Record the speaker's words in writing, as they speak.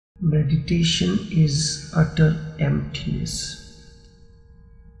Meditation is utter emptiness.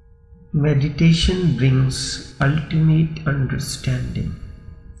 Meditation brings ultimate understanding.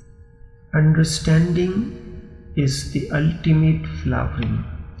 Understanding is the ultimate flowering.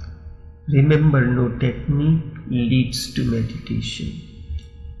 Remember, no technique leads to meditation.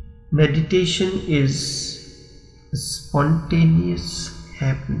 Meditation is a spontaneous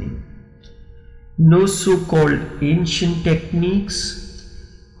happening. No so-called ancient techniques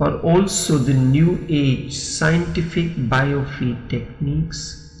or also the new age scientific biofeed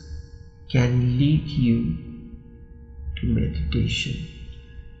techniques can lead you to meditation.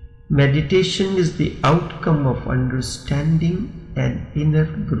 Meditation is the outcome of understanding and inner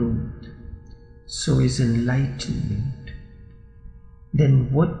growth. So is enlightenment.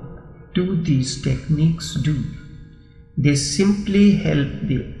 Then what do these techniques do? They simply help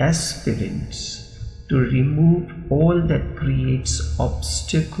the aspirants to remove all that creates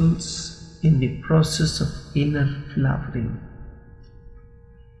obstacles in the process of inner flowering.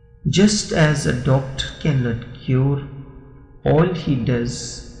 Just as a doctor cannot cure, all he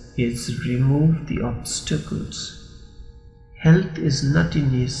does is remove the obstacles. Health is not in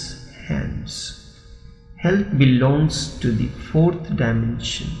his hands. Health belongs to the fourth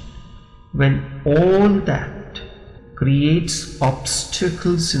dimension, when all that creates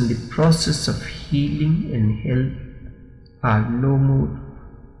obstacles in the process of healing and health are no more.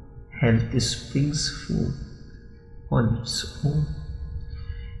 Health springs forth on its own.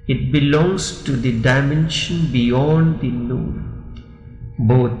 It belongs to the dimension beyond the known.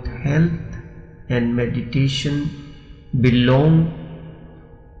 Both health and meditation belong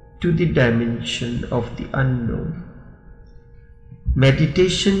to the dimension of the unknown.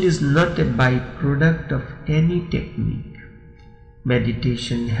 Meditation is not a byproduct of any technique.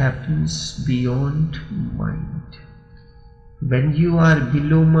 Meditation happens beyond mind. When you are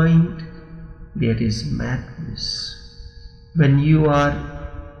below mind, there is madness. When you are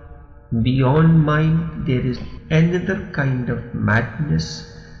beyond mind, there is another kind of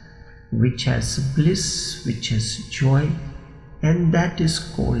madness which has bliss, which has joy, and that is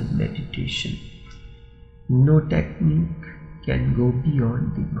called meditation. No technique can go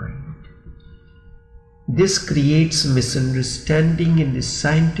beyond the mind. This creates misunderstanding in the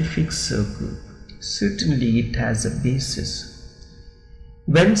scientific circle. Certainly it has a basis.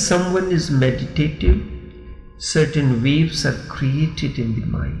 When someone is meditative, certain waves are created in the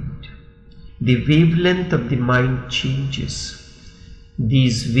mind. The wavelength of the mind changes.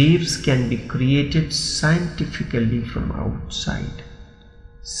 These waves can be created scientifically from outside.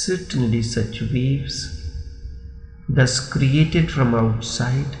 Certainly such waves, thus created from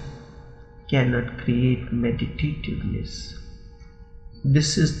outside, cannot create meditativeness.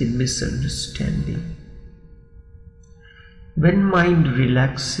 This is the misunderstanding. When mind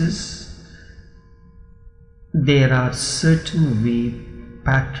relaxes, there are certain wave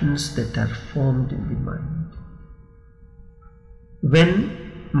patterns that are formed in the mind.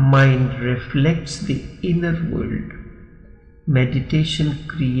 When mind reflects the inner world, meditation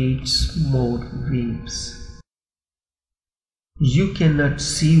creates more waves. You cannot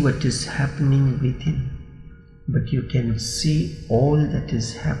see what is happening within, but you can see all that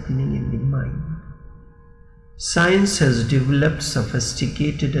is happening in the mind. Science has developed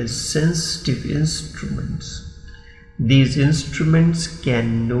sophisticated and sensitive instruments. These instruments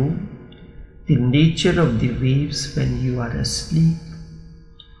can know the nature of the waves when you are asleep,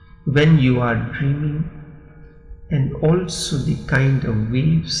 when you are dreaming, and also the kind of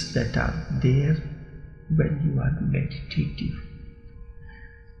waves that are there when you are meditative.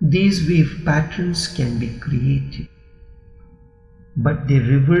 These wave patterns can be created, but the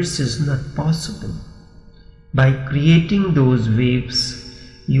reverse is not possible. By creating those waves,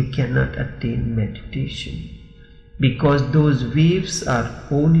 you cannot attain meditation, because those waves are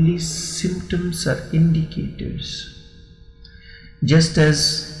only symptoms or indicators. Just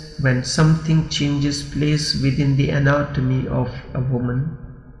as when something changes place within the anatomy of a woman,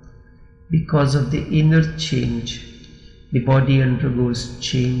 because of the inner change, the body undergoes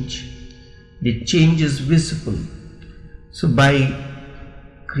change. The change is visible. So by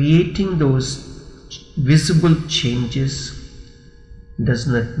creating those visible changes does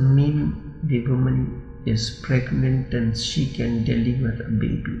not mean the woman is pregnant and she can deliver a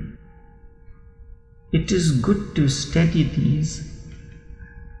baby. It is good to study these,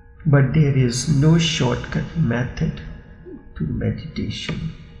 but there is no shortcut method to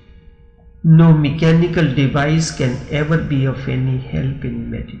meditation. No mechanical device can ever be of any help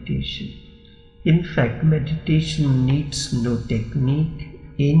in meditation. In fact, meditation needs no technique,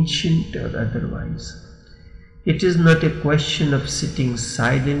 ancient or otherwise. It is not a question of sitting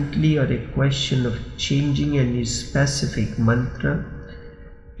silently or a question of changing any specific mantra.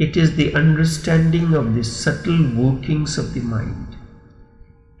 It is the understanding of the subtle workings of the mind.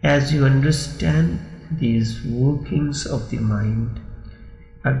 As you understand these workings of the mind,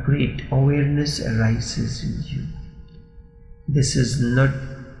 a great awareness arises in you. This is not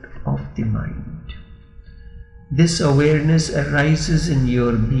of the mind. This awareness arises in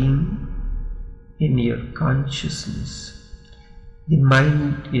your being, in your consciousness. The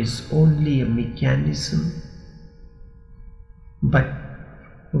mind is only a mechanism, but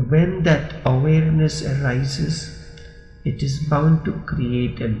when that awareness arises, it is bound to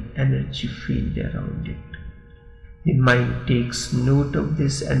create an energy field around it. The mind takes note of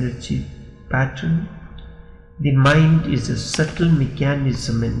this energy pattern. The mind is a subtle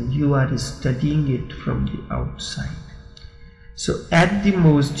mechanism and you are studying it from the outside. So at the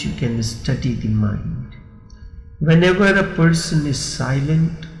most you can study the mind. Whenever a person is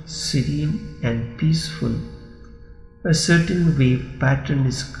silent, serene and peaceful, a certain wave pattern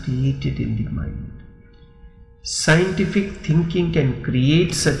is created in the mind. Scientific thinking can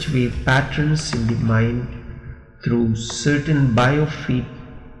create such wave patterns in the mind through certain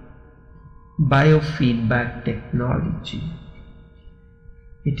biofeedback technology.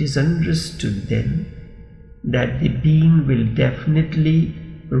 It is understood then that the being will definitely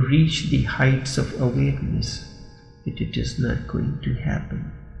reach the heights of awareness, but it is not going to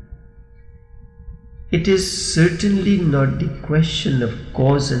happen. It is certainly not the question of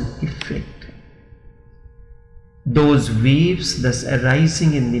cause and effect. Those waves thus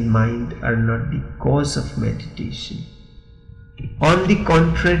arising in the mind are not the cause of meditation. On the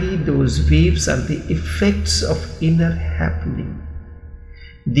contrary, those waves are the effects of inner happening.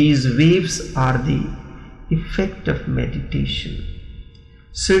 These waves are the effect of meditation.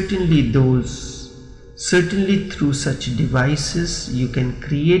 Certainly through such devices you can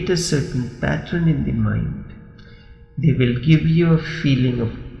create a certain pattern in the mind. They will give you a feeling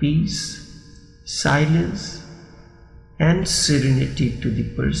of peace, silence, and serenity to the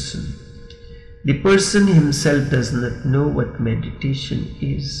person. The person himself does not know what meditation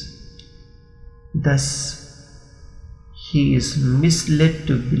is. Thus, he is misled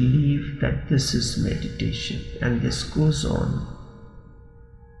to believe that this is meditation, and this goes on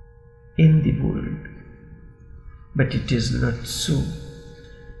in the world. But it is not so.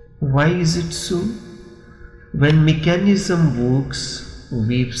 Why is it so? When mechanism works,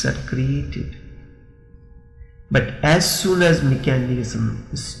 waves are created. But as soon as mechanism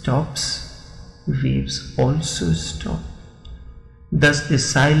stops, waves also stop. Thus the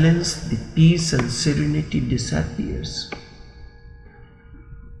silence, the peace and serenity disappears.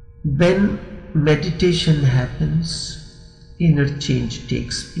 When meditation happens, inner change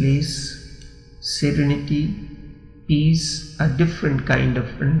takes place. Serenity, peace, a different kind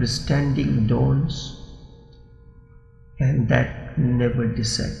of understanding dawns, and that never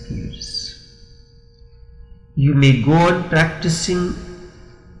disappears. You may go on practicing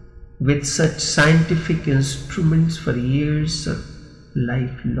with such scientific instruments for years or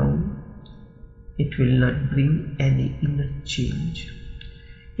lifelong. It will not bring any inner change.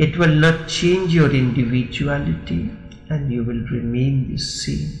 It will not change your individuality and you will remain the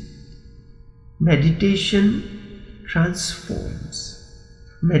same. Meditation transforms.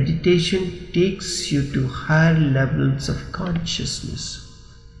 Meditation takes you to higher levels of consciousness.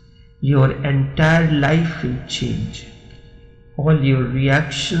 Your entire life will change. All your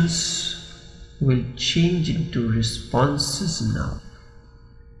reactions will change into responses now.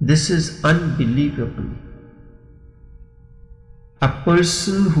 This is unbelievable. A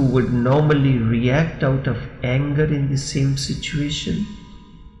person who would normally react out of anger in the same situation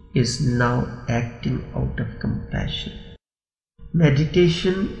is now acting out of compassion.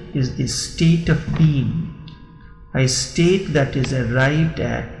 Meditation is the state of being, a state that is arrived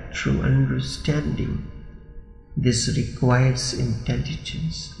at through understanding. This requires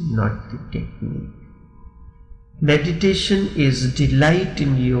intelligence, not the technique. Meditation is delight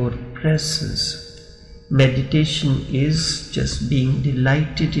in your presence. Meditation is just being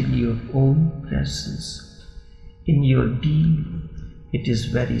delighted in your own presence, in your being. It is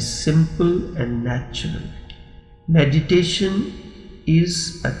very simple and natural. Meditation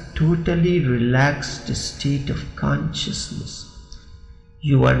is a totally relaxed state of consciousness.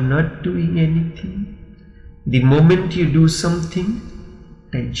 You are not doing anything. The moment you do something,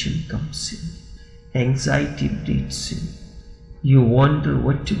 tension comes in, anxiety breeds in. You wonder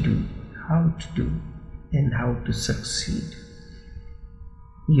what to do, how to do, and how to succeed.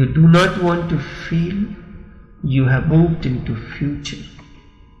 You do not want to fail. You have moved into future.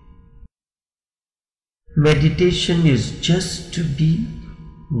 Meditation is just to be,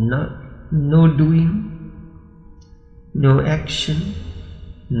 no doing, no action,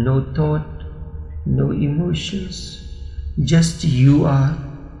 no thought, no emotions, just you are.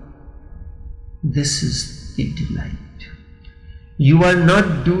 This is the delight. You are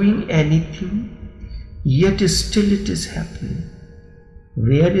not doing anything, yet still it is happening.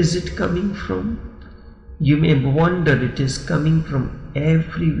 Where is it coming from? You may wonder it is coming from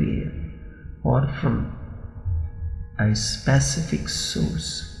everywhere or from a specific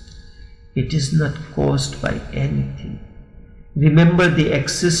source. It is not caused by anything. Remember, the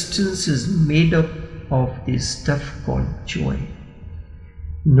existence is made up of this stuff called joy.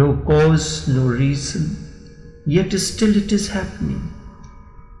 No cause, no reason, yet still it is happening.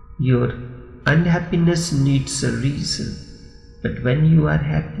 Your unhappiness needs a reason, but when you are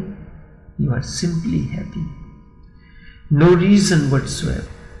happy, you are simply happy. No reason whatsoever.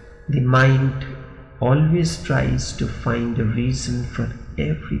 The mind always tries to find a reason for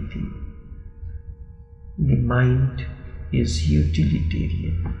everything. The mind is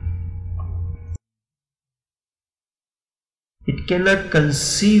utilitarian. It cannot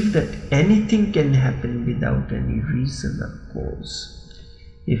conceive that anything can happen without any reason or cause.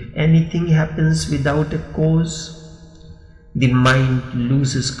 If anything happens without a cause, the mind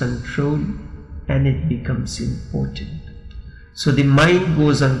loses control and it becomes impotent. So the mind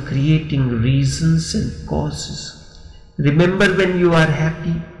goes on creating reasons and causes. Remember, when you are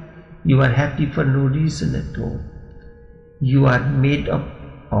happy for no reason at all. You are made up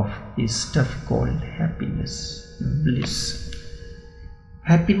of this stuff called happiness, bliss.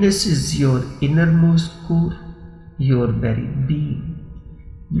 Happiness is your innermost core, your very being.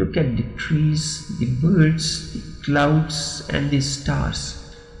 Look at the trees, the birds, the clouds and the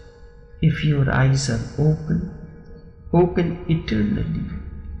stars. If your eyes are open eternally,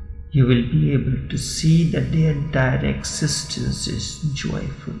 you will be able to see that the entire existence is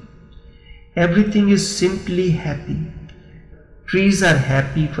joyful. Everything is simply happy. Trees are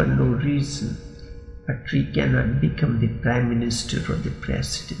happy for no reason. A tree cannot become the Prime Minister or the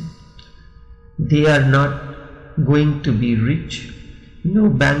President. They are not going to be rich, no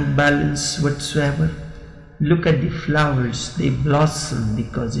bank balance whatsoever. Look at the flowers, they blossom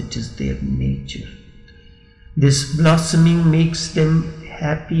because it is their nature. This blossoming makes them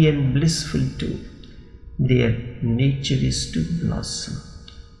happy and blissful too. Their nature is to blossom,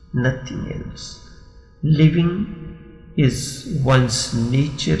 nothing else. Living is one's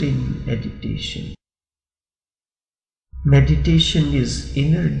nature in meditation. Meditation is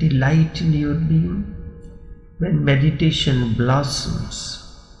inner delight in your being. When meditation blossoms,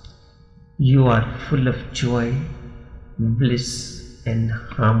 you are full of joy, bliss and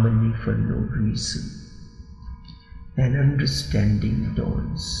harmony for no reason. And understanding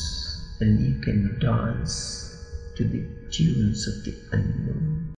dawns, and you can dance to the tunes of the unknown.